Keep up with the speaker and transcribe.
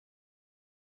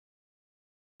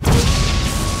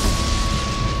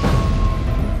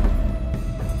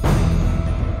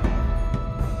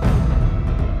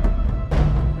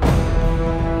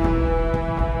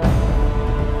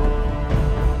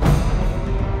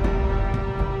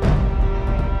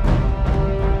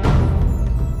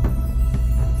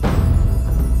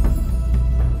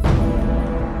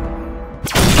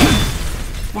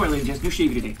guys, new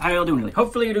Shavy today. How y'all doing today?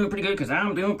 Hopefully you're doing pretty good, because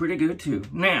I'm doing pretty good too.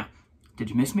 Now, did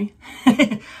you miss me?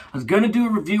 I was gonna do a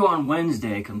review on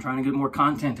Wednesday, because I'm trying to get more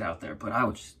content out there, but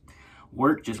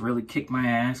work just really kicked my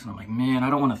ass, and I'm like, man, I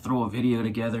don't want to throw a video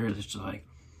together. It's just like,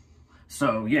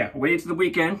 so yeah, waited to the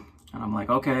weekend, and I'm like,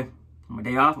 okay, on my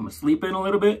day off, I'm gonna sleep in a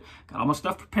little bit, got all my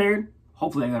stuff prepared.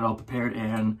 Hopefully I got it all prepared,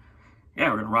 and yeah,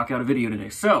 we're gonna rock out a video today.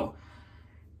 So,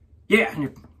 yeah,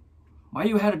 why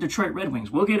you had a Detroit Red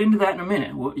Wings? We'll get into that in a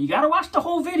minute. Well, you gotta watch the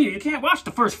whole video. You can't watch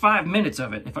the first 5 minutes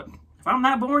of it. If I'm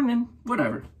that boring, then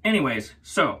whatever. Anyways,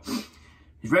 so,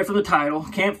 he's read from the title,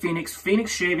 Camp Phoenix,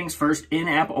 Phoenix Shavings first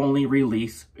in-app only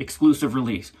release, exclusive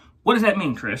release. What does that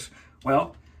mean, Chris?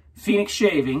 Well, Phoenix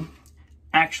Shaving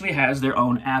actually has their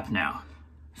own app now.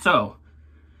 So,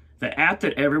 the app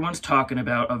that everyone's talking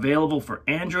about, available for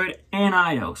Android and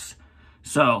iOS.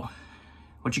 So,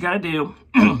 what you gotta do,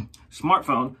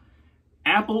 smartphone,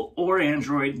 Apple or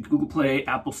Android, Google Play,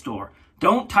 Apple Store.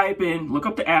 Don't type in, look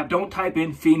up the app, don't type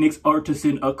in Phoenix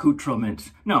Artisan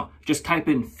Accoutrements. No, just type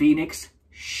in Phoenix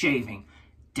Shaving.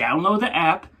 Download the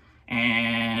app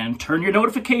and turn your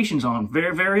notifications on.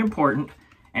 Very, very important.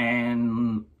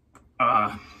 And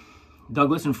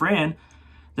Douglas and Fran,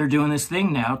 they're doing this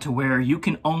thing now to where you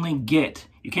can only get,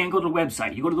 you can't go to the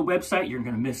website. You go to the website, you're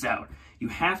going to miss out. You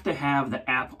have to have the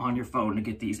app on your phone to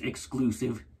get these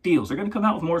exclusive deals. They're going to come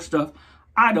out with more stuff.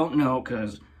 I don't know,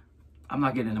 because I'm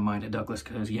not getting into mine to Douglas,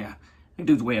 because, yeah, that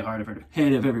dude's way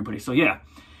ahead of everybody. So, yeah.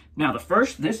 Now,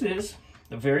 this is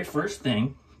the very first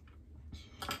thing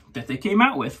that they came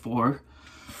out with for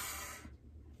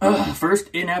first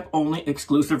in-app only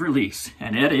exclusive release,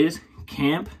 and that is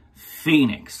Camp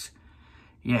Phoenix.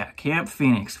 Yeah, Camp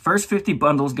Phoenix. First 50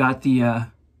 bundles got the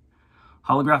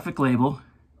holographic label,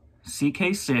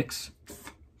 CK6.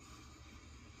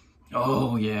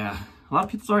 Oh, yeah. A lot of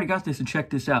people's already got this and checked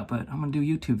this out, but I'm going to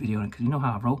do a YouTube video on it, because you know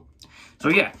how I roll. So,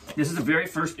 yeah, this is the very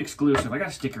first exclusive. I got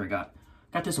a sticker I got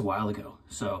this a while ago.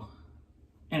 So,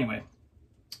 anyway.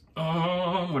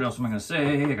 What else am I going to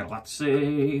say? I got a lot to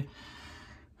say.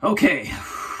 Okay.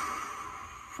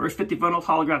 First 50 bundles,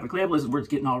 holographic label. This is where it's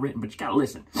getting all written, but you got to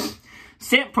listen.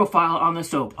 Scent profile on the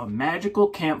soap. A magical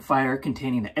campfire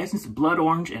containing the essence of blood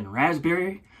orange and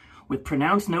raspberry, with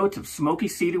pronounced notes of smoky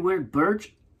cedarwood,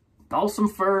 birch, balsam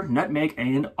fir, nutmeg,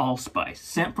 and allspice.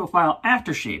 Scent profile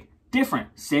aftershave.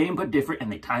 Different. Same but different, and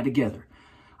they tie together.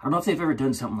 I don't know if they've ever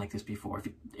done something like this before.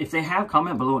 If they have,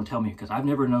 comment below and tell me, because I've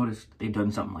never noticed they've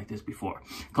done something like this before.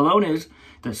 Cologne is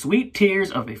the sweet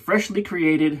tears of a freshly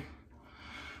created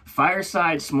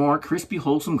fireside s'more, crispy,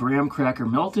 wholesome graham cracker,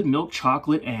 melted milk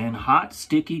chocolate, and hot,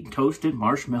 sticky, toasted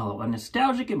marshmallow. A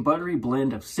nostalgic and buttery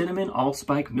blend of cinnamon,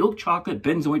 allspice, milk chocolate,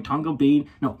 benzoate,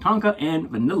 tonka, and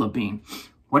vanilla bean.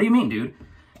 What do you mean, dude?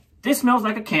 This smells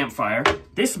like a campfire.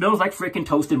 This smells like freaking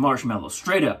toasted marshmallows.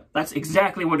 Straight up. That's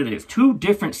exactly what it is. Two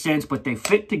different scents, but they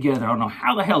fit together. I don't know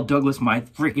how the hell Douglas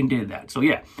Mike freaking did that. So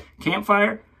yeah,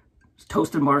 campfire,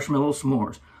 toasted marshmallow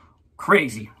s'mores.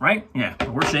 Crazy, right? Yeah,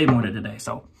 we're shaving with it today,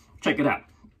 so check it out.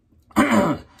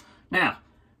 Now,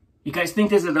 you guys think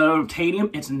this is an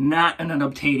unobtainium? It's not an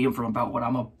unobtainium from about what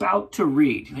I'm about to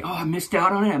read. You're like, oh, I missed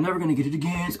out on it. I'm never going to get it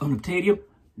again. It's unobtainium.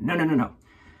 No, no, no, no.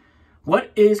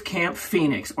 What is Camp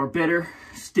Phoenix? Or better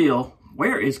still,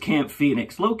 where is Camp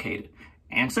Phoenix located?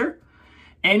 Answer,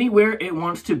 anywhere it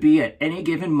wants to be at any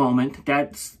given moment.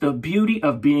 That's the beauty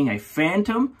of being a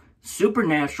phantom,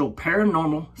 supernatural,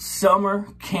 paranormal summer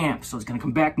camp. So it's going to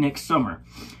come back next summer.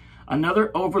 Another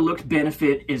overlooked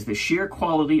benefit is the sheer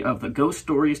quality of the ghost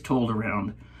stories told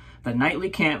around the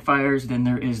nightly campfires. Then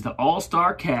there is the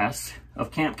all-star cast of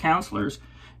camp counselors,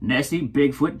 Nessie,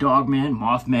 Bigfoot, Dogman,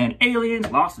 Mothman,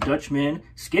 aliens, Lost Dutchmen,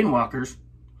 Skinwalkers,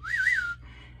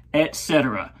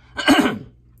 etc.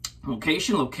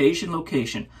 Location, location,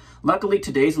 location. Luckily,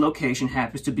 today's location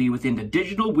happens to be within the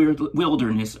digital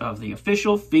wilderness of the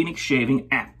official Phoenix Shaving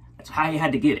app. That's how you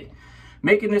had to get it.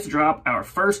 Making this drop our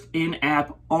first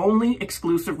in-app only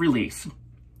exclusive release.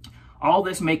 All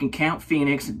this making Camp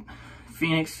Phoenix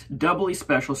doubly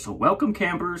special. So welcome,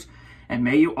 campers, and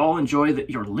may you all enjoy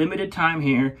your limited time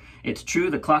here. It's true,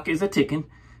 the clock is a-ticking,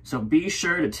 so be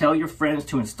sure to tell your friends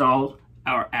to install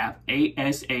our app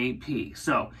ASAP.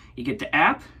 So, you get the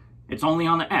app, it's only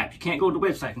on the app. You can't go to the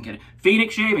website and get it.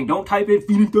 Phoenix Shaving, don't type in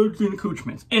Phoenix Artisan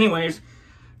Accoutrements. Anyways,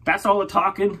 that's all the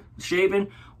talking, shaving.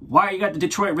 Why you got the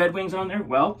Detroit Red Wings on there?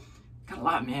 Well, got a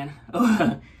lot, man.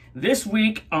 This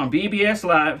week on BBS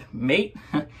Live, Nate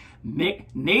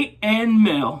and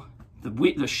Mel,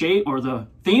 the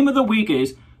theme of the week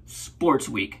is Sports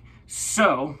Week.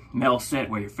 So, Mel said,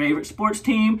 we're your favorite sports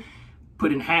team.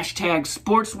 Put in hashtag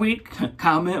Sports Week,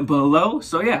 comment below.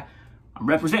 So yeah, I'm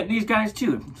representing these guys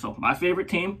too. So my favorite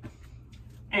team,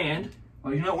 And,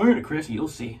 well, you're not wearing it, Chris. You'll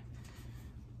see.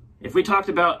 If we talked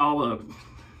about all the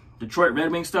Detroit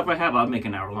Red Wing stuff I have, I'd make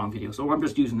an hour-long video. So I'm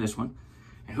just using this one.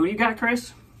 And who do you got,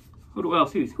 Chris? Who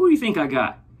do you think I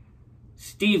got?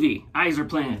 Stevie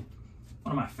Yzerplan.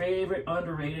 One of my favorite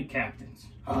underrated captains.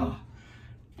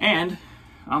 And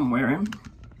I'm wearing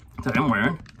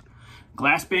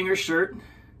Glassbanger shirt,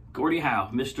 Gordie Howe,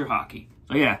 Mr. Hockey.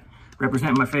 So yeah,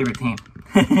 representing my favorite team.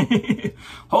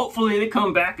 Hopefully they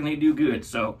come back and they do good.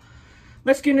 So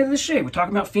let's get into the shade. We're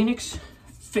talking about Phoenix,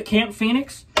 Camp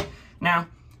Phoenix. Now,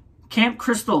 Camp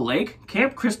Crystal Lake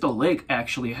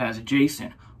actually has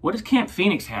Jason. What does Camp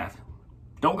Phoenix have?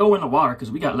 Don't go in the water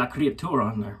because we got La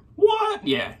Criatura on there. What?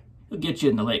 Yeah, he'll get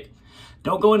you in the lake.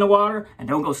 Don't go in the water and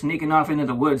don't go sneaking off into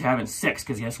the woods having sex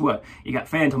because guess what? You got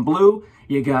Phantom Blue,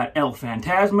 you got El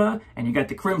Phantasma, and you got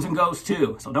the Crimson Ghost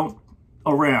too. So don't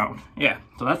around. Yeah,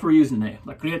 so that's what we're using there.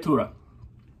 La Criatura.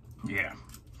 Yeah.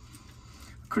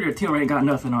 Criatura ain't got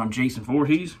nothing on Jason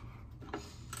Voorhees.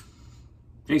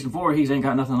 Jason Voorhees ain't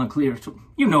got nothing on Clear.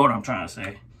 You know what I'm trying to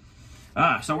say.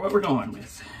 So what we're going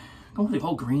with? Going with the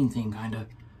whole green thing, kind of.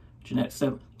 Jeanette.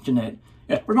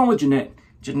 Yeah, we're going with Jeanette.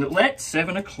 Jeanette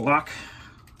 7 o'clock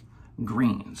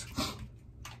greens.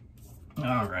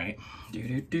 All right.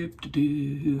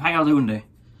 How y'all doing today?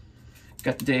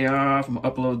 Got the day off. I'm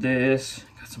gonna upload this.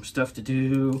 Got some stuff to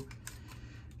do.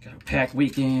 Got a packed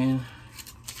weekend.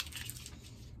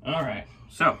 All right.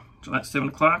 So that's 7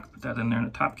 o'clock. Put that in there in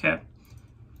the top cap.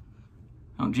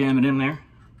 I'll jam it in there.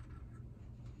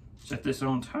 Set this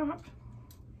on top.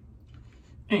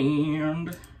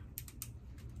 And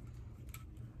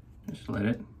just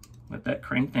let that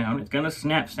crank down. It's gonna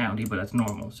snap soundy, but that's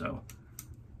normal, so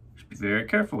just be very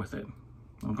careful with it.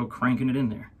 Don't go cranking it in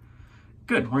there.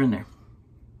 Good, we're in there.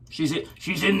 She's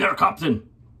in there, Captain.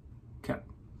 Captain,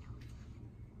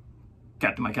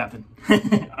 my captain.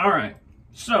 All right,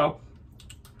 so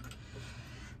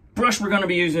brush we're gonna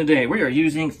be using today. We are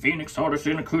using Phoenix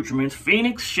Artisan Accoutrements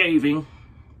Phoenix Shaving,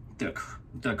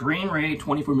 the Green Ray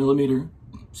 24mm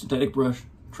synthetic brush,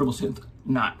 triple synth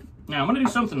knot. Now I'm gonna do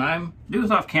something do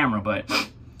this off camera, but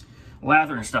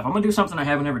lather and stuff. I'm gonna do something I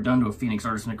haven't ever done to a Phoenix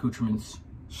Artisan Accoutrements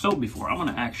soap before. I'm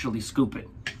gonna actually scoop it.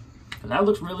 Cause that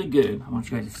looks really good. I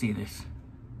want you guys to see this.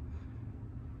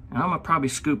 Now I'm gonna probably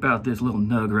scoop out this little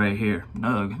nug right here.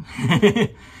 Nug. I'm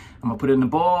gonna put it in the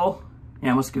bowl. Yeah,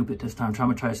 I'm gonna scoop it this time. I'm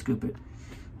gonna try to scoop it.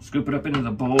 Scoop it up into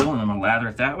the bowl and I'm gonna lather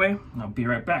it that way. And I'll be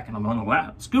right back and I'm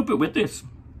gonna scoop it with this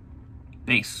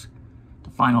base. The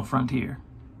Final Frontier.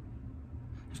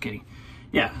 Just kidding.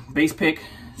 Yeah, base pick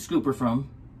scooper from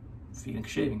Phoenix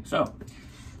Shaving. So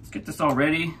let's get this all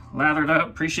ready, lathered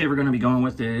up. Pre-shave we're gonna be going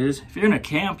with is, if you're in a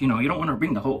camp, you know, you don't wanna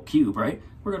bring the whole cube, right?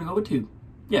 We're gonna go with 2.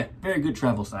 Yeah, very good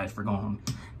travel size for going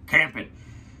camping.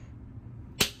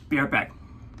 Be right back.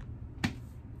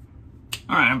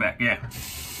 All right, I'm back, yeah.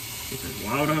 This is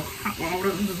water, hot water.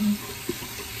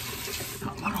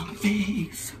 Hot water on the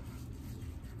face.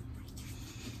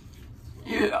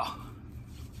 Yeah.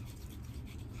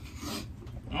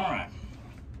 All right.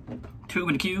 Tube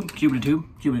and a cube, cube and a tube,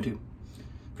 cube and a tube.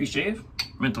 Pre-shave,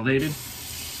 mentholated.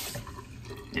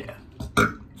 Yeah.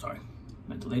 Sorry,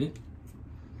 mentholated.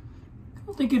 I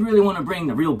don't think you'd really want to bring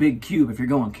the real big cube if you're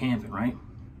going camping, right?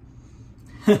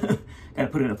 Gotta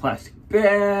put it in a plastic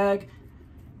bag.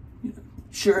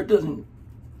 Sure, it doesn't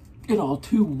get all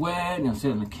too wet. And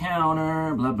sit on the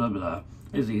counter, blah, blah, blah.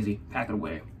 It's easy. Pack it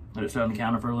away. Let it sit on the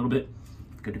counter for a little bit.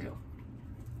 Good to go.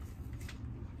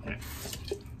 Okay.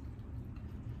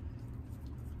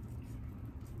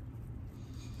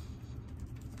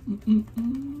 That's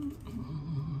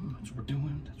what we're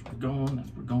doing. That's where we're going. That's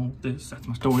where we're going with this. That's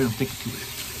my story. I'm sticking to it.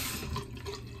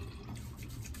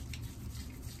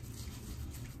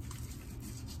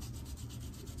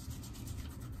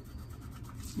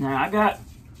 Now I got,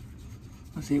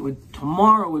 let's see,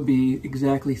 tomorrow would be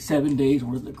exactly 7 days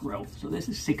worth of growth. So this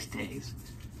is 6 days.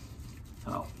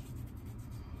 So,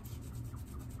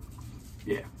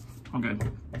 yeah, I'm good.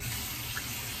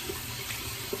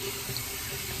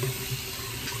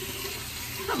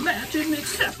 Imagine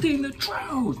accepting the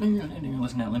truth. I didn't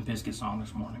listen to that Limp Bizkit song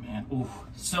this morning, man. Ooh,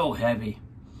 so heavy.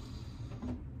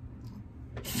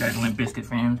 You guys Limp Bizkit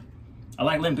fans? I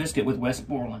like Limp Bizkit with Wes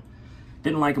Borland.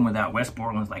 Didn't like him without. Wes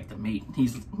Borland's like the meat.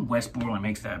 Wes Borland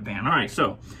makes that band. All right,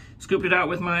 so scooped it out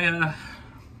with my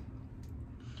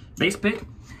base pick.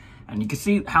 And you can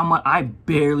see how much I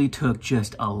barely took,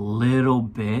 just a little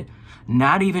bit.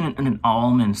 Not even an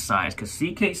almond size, because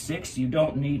CK6, you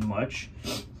don't need much.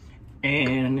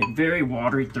 And very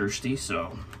watery thirsty,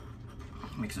 so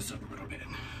mix this up a little bit.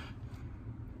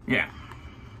 Yeah,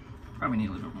 probably need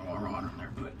a little bit more water in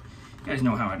there, but you guys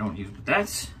know how I don't use it. But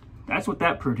that's That's what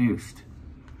that produced.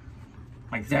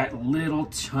 Like that little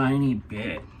tiny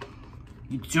bit.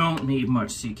 You don't need much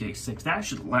CK6. That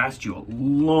should last you a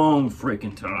long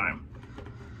freaking time.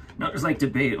 Now there's like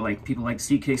debate, like people like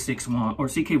CK6 or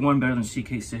CK1 better than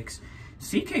CK6.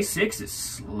 CK6 is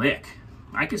slick.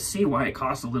 I could see why it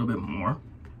costs a little bit more.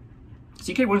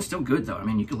 CK1's still good though. I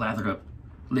mean, you can lather it up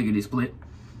lickety split.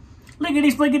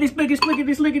 Lickety splickety splickety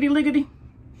splickety slickety lickety.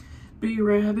 Be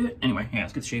rabbit. Anyway, yeah,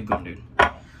 let's get the shave going, dude.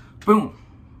 Boom.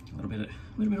 A little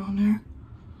bit on there.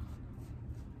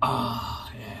 Ah,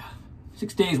 oh, yeah.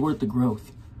 6 days worth of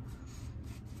growth.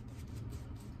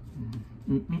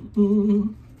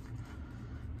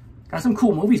 Got some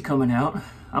cool movies coming out.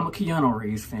 I'm a Keanu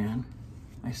Reeves fan.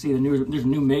 I see there's a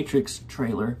new Matrix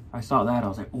trailer. I saw that. I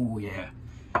was like, oh yeah.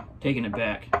 Taking it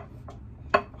back.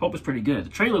 Hope it's pretty good. The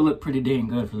trailer looked pretty dang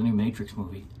good for the new Matrix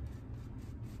movie.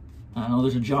 I know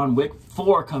there's a John Wick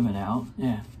 4 coming out.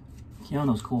 Yeah.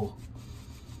 Keanu's cool.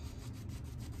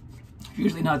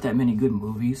 Usually not that many good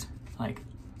movies. Like,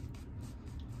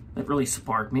 that really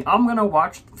sparked me. I'm gonna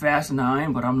watch Fast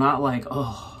 9, but I'm not like,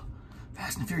 oh,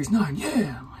 Fast and Furious 9,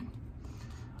 yeah. I'm like,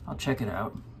 I'll check it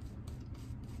out.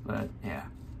 But, yeah.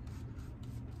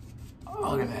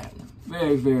 Oh, look at that.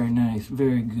 Very, very nice.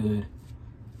 Very good.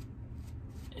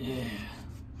 Yeah.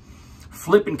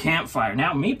 Flipping campfire.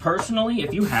 Now, me personally,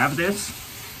 if you have this,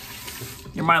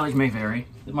 your mileage may vary.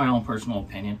 It's my own personal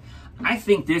opinion. I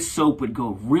think this soap would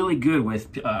go really good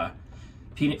with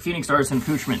Phoenix Artisan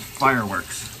Accoutrements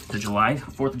fireworks. The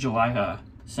 4th of July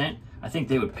scent. I think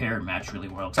they would pair and match really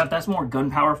well. Except that's more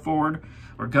gunpowder forward,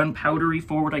 or gunpowdery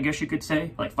forward, I guess you could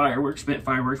say. Like fireworks, spit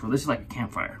fireworks. Well, this is like a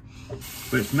campfire.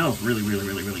 But it smells really, really,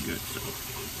 really, really good. So,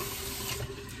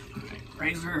 all right,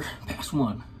 razor, pass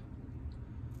one.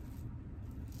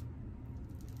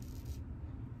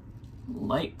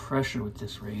 Light pressure with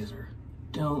this razor.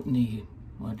 Don't need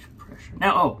much pressure.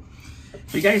 Now, oh,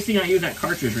 so you guys seen I used that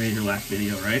cartridge razor last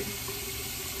video, right?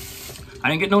 I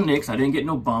didn't get no nicks, I didn't get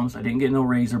no bumps, I didn't get no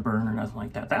razor burn or nothing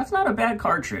like that. That's not a bad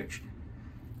cartridge.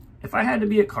 If I had to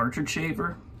be a cartridge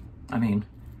shaver, I mean,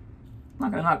 I'm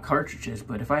not gonna knock cartridges,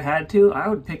 but if I had to, I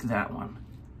would pick that one.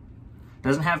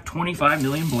 Doesn't have 25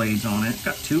 million blades on it.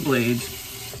 Got 2 blades.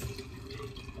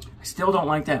 I still don't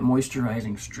like that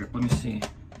moisturizing strip. Let me see.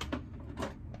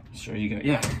 Sure you go.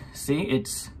 Yeah, see,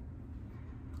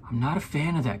 I'm not a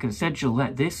fan of that because it said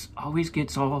Gillette. This always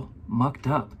gets all mucked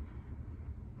up.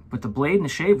 But the blade and the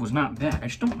shave was not bad.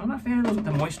 I'm not a fan of those with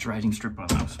the moisturizing strip on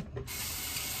those.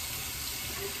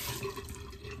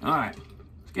 All right,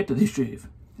 let's get to this shave.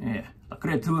 Yeah, La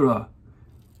Creatura.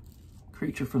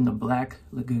 Creature from the Black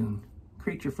Lagoon.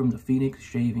 Creature from the Phoenix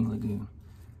Shaving Lagoon.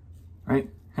 Right?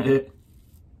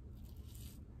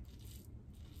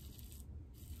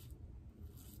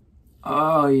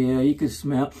 Oh yeah, you can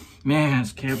smell. Man,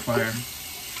 it's campfire.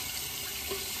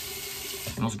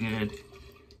 Smells good.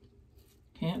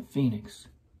 Camp Phoenix.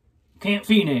 Camp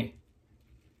Fine.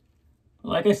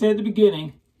 Like I said at the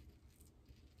beginning,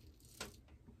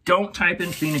 don't type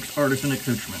in Phoenix Artisan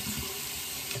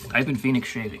Accoutrements. Type in Phoenix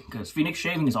Shaving, because Phoenix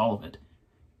Shaving is all of it.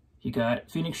 You got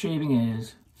Phoenix Shaving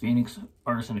is Phoenix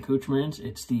Artisan Accoutrements.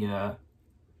 It's the,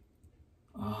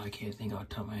 oh, I can't think off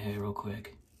the top of my head real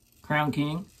quick. Crown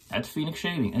King, that's Phoenix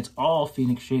Shaving. It's all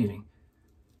Phoenix Shaving.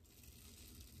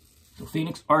 So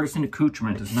Phoenix Artisan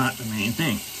Accoutrement is not the main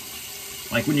thing.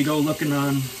 Like when you go looking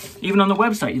on, even on the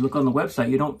website, you look on the website,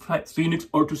 you don't type Phoenix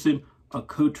Artisan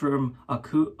Accoutrement,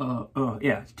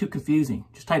 yeah, it's too confusing.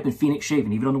 Just type in Phoenix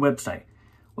Shaving, even on the website.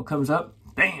 What comes up?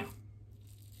 Bam!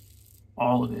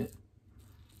 All of it.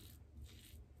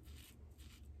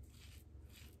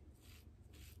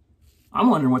 I'm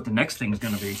wondering what the next thing is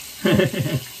going to be.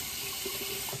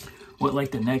 What,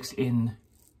 like, the next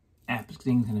in-app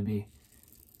thing is going to be.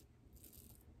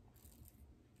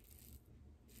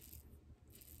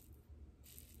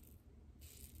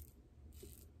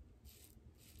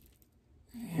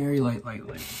 Very light, light,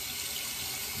 light.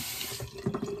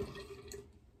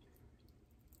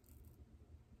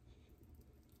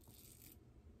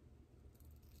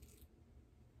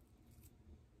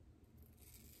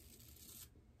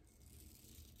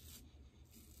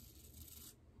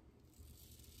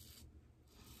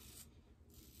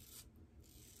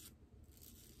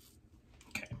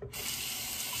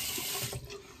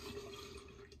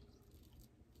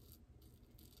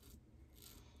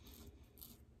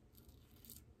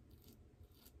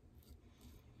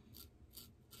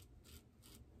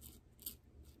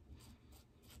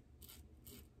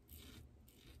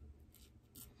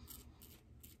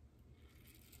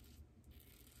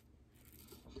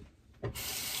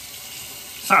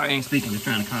 Sorry, I ain't speaking, just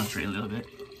trying to concentrate a little bit.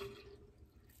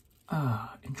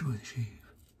 Enjoy the shave.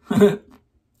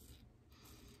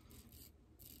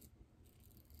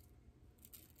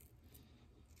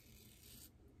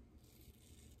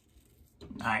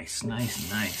 Nice,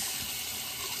 nice, nice.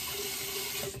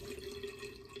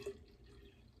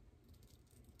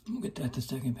 We'll get that the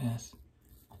second pass.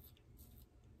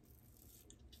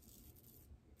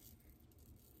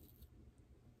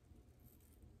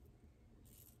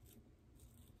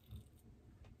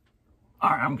 All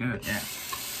right, I'm good, yeah.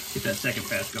 Get that second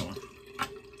pass going.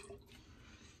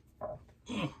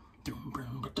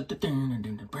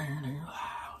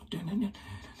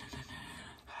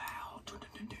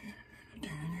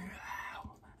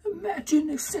 Imagine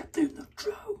accepting the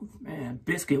truth. Man,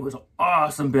 Biscuit was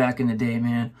awesome back in the day,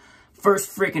 man.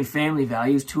 First freaking Family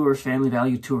Values Tour, Family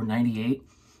Value Tour 98.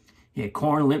 He had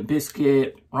Korn, Limp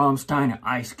Bizkit, Rammstein, and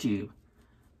Ice Cube.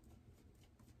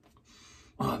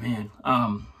 Oh, man.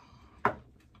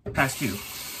 Pass two.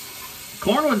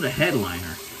 Korn was the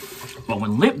headliner. But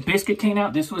when Limp Bizkit came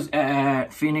out, this was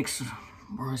at Phoenix.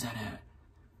 Where was that at?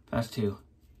 Pass two.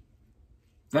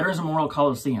 Veterans Memorial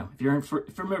Coliseum. If you're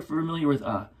familiar with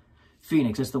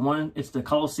Phoenix, it's the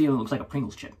Coliseum that looks like a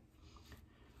Pringles chip.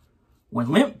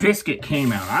 When Limp Bizkit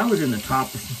came out, I was in the top.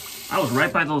 I was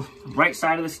right by the right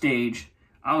side of the stage.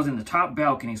 I was in the top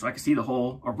balcony, so I could see the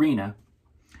whole arena.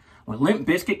 When Limp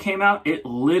Bizkit came out, it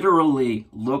literally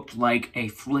looked like a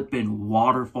flippin'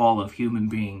 waterfall of human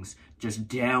beings just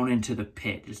down into the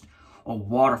pit. Just a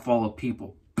waterfall of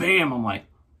people. Bam! I'm like,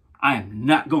 I am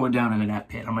not going down into that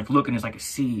pit. I'm like looking, it's like a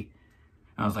sea.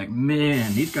 I was like,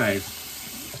 man, these guys...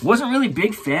 Wasn't really a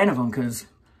big fan of them because,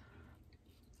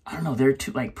 I don't know, they're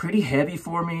too, like, pretty heavy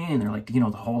for me. And they're like, you know,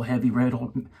 the whole heavy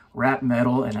rap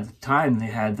metal. And at the time, they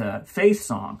had the Faith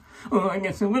song. Oh, I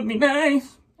guess it would be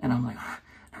nice. And I'm like,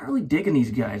 not really digging these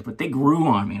guys, but they grew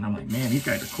on me. And I'm like, man, these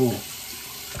guys are cool.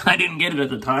 I didn't get it at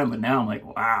the time, but now I'm like,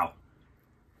 wow.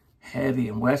 Heavy.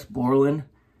 And Wes Borland,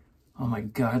 oh my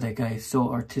God, that guy is so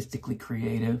artistically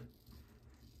creative.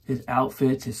 His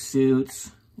outfits, his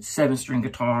suits, his 7-string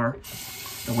guitar,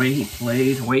 the way he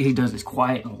plays, the way he does is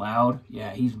quiet and loud.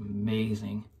 Yeah, he's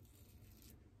amazing.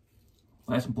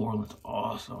 Wes Borland's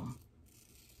awesome.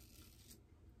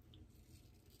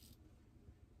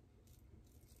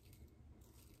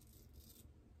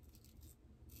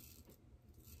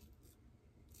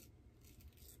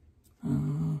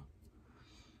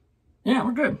 Yeah,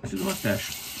 we're good. This is a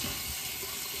mustache.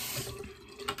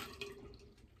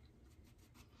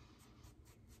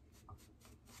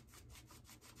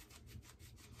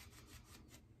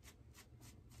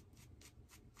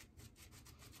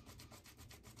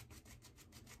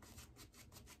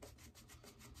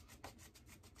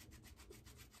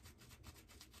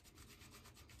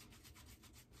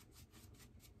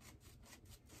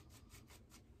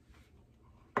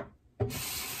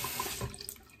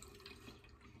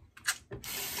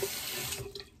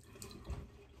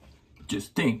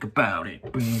 Just think about it.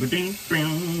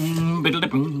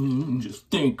 Just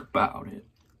think about it.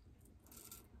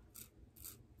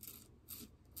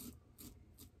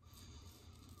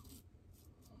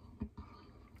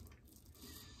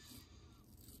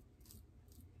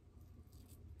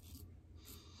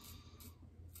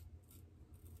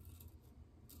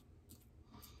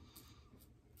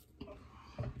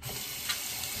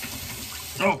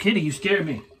 Oh, Kitty, you scared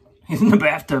me. He's in the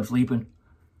bathtub sleeping.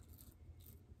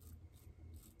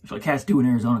 That's what cats do in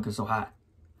Arizona because it's so hot.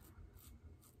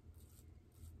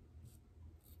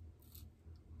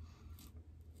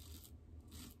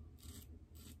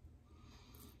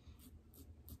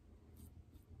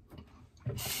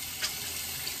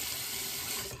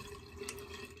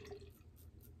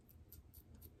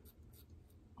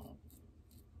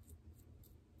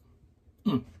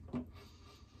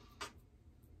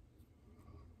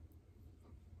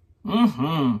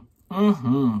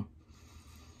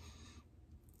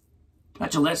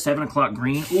 That Gillette 7 o'clock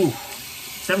green. Ooh.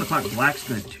 7 o'clock black's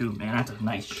good too, man. That's a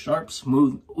nice, sharp,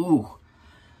 smooth. Ooh.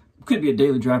 Could be a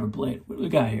daily driver blade. What do we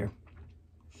got here?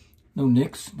 No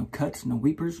nicks, no cuts, no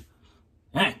weepers.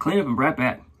 Clean up and right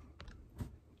back.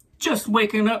 Just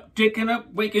waking up,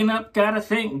 waking up, gotta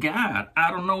thank God. I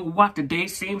don't know what, the day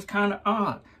seems kinda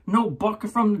odd. No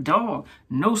barking from the dog,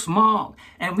 no smog,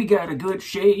 and we got a good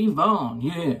shave on,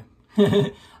 yeah.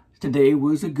 Today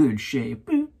was a good shave.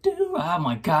 Oh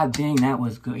my God, dang, that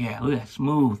was good. Yeah, look at that,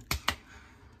 smooth.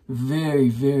 Very,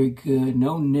 very good.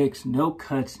 No nicks, no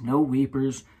cuts, no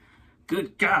weepers.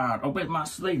 Good God, I'm with my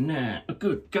slave now. A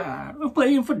good God, I'm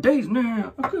playing for days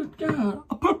now. A good God,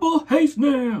 a purple haze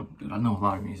now. Dude, I know a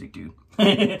lot of music, dude.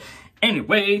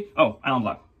 Anyway, oh, I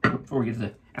unlock. Before we get to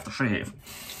the aftershave.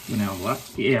 You know what?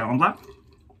 Yeah, unlock.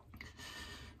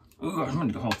 Ooh, I'm gonna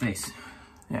do the whole face.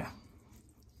 Yeah.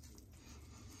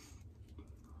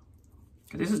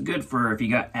 This is good for if you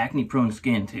got acne-prone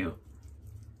skin, too.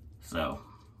 So,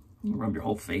 you rub your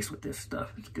whole face with this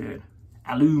stuff. It's good.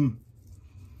 Alum.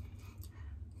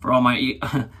 For all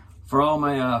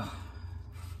my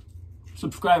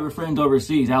subscriber friends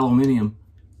overseas, aluminium.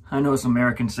 I know some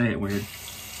Americans say it weird.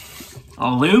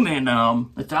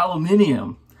 Aluminum. It's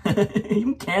aluminium.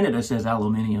 Even Canada says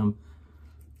aluminium.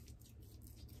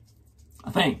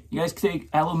 I think. You guys say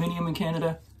aluminium in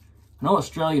Canada? I know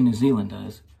Australia and New Zealand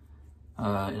does.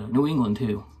 New England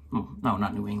too. No,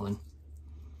 not New England.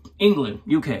 England,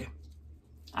 UK.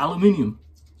 Aluminium.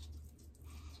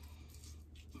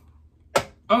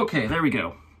 Okay, there we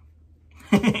go.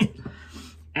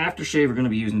 Aftershave we're going to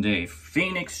be using today.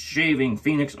 Phoenix Shaving,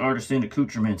 Phoenix Artisan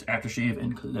Accoutrements, Aftershave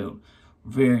and Cologne.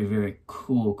 Very, very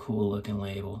cool looking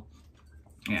label.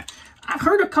 Yeah. I've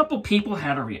heard a couple people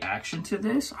had a reaction to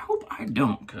this. I hope I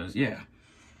don't, because, yeah.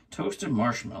 Toasted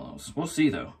marshmallows. We'll see,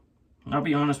 though. And I'll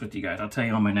be honest with you guys. I'll tell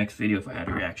you on my next video if I had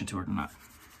a reaction to it or not.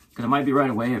 Because it might be right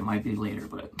away, it might be later,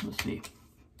 but let's see.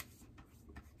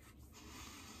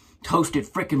 Toasted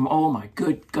freaking, oh my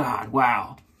good God,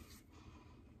 wow.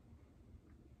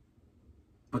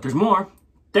 But there's more.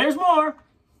 There's more.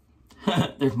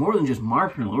 There's more than just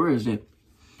marshmallow. Where is it?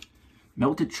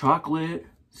 Melted chocolate,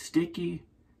 sticky,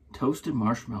 toasted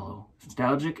marshmallow.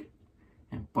 Nostalgic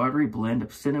and buttery blend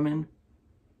of cinnamon,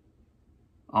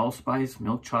 allspice,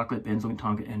 milk chocolate, benzoin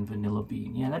tonka, and vanilla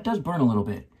bean. Yeah, that does burn a little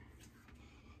bit.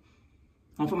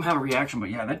 I don't know if I'm gonna have a reaction, but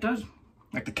yeah, that does.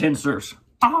 Like the Ken Surfs.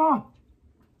 Ah!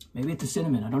 Maybe it's the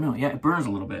cinnamon. I don't know. Yeah, it burns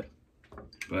a little bit.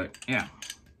 But, yeah.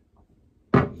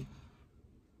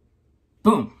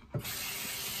 Boom.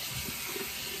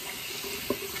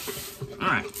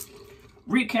 Alright.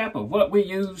 Recap of what we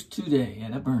used today. Yeah,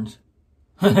 that burns.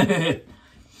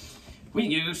 We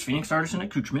used Phoenix Artisan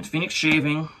Accoutrements, Phoenix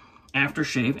Shaving,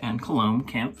 Aftershave, and Cologne,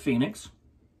 Camp Phoenix.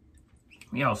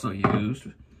 We also used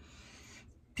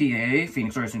PA,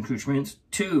 Phoenix Artisan Accoutrements,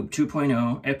 Tube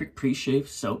 2.0, Epic Pre-Shave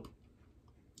Soap,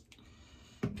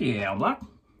 PA Block,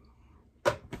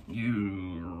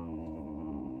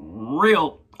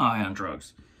 Real Eye on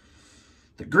Drugs,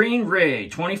 the Green Ray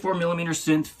 24mm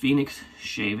synth Phoenix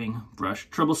Shaving Brush,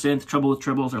 Trouble Synth. Trouble with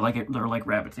tribbles, they're like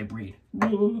rabbits, they breed.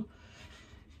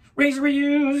 Razor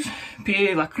reuse,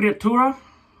 PA La Criatura,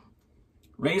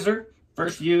 razor,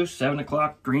 first use, 7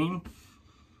 o'clock green.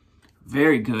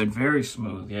 Very good, very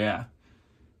smooth, yeah.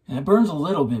 And it burns a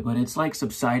little bit, but it's like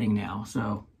subsiding now,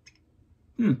 so.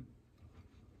 I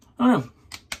don't know.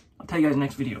 I'll tell you guys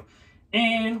next video.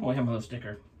 And, I have my little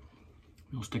sticker.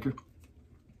 The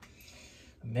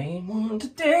main one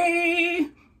today.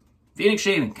 Phoenix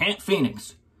Shaving, Camp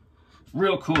Phoenix. It's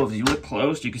real cool. If you look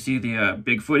close, you can see the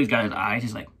Bigfoot. He's got his eyes.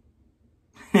 He's like,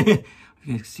 you guys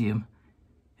can see him.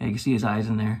 Yeah, you can see his eyes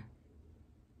in there.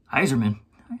 Iserman.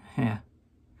 Yeah.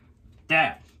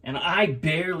 That. And I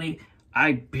barely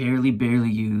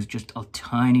used just a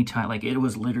tiny, like it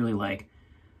was literally like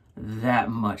that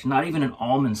much. Not even an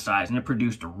almond size. And it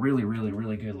produced a really,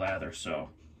 really good lather. So,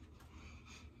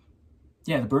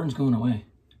 yeah, the burn's going away.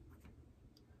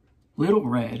 Little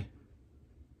red.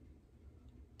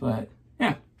 But,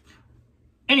 yeah.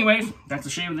 Anyways, that's the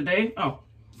shave of the day. Oh,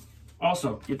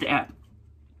 also, get the app.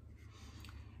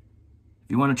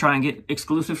 If you want to try and get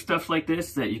exclusive stuff like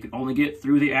this that you can only get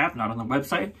through the app, not on the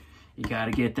website, you got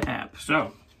to get the app.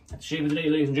 So, that's the shave of the day,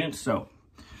 ladies and gents. So,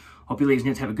 hope you ladies and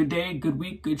gents have a good day, good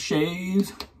week, good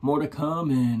shaves. More to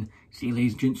come, and see you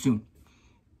ladies and gents soon.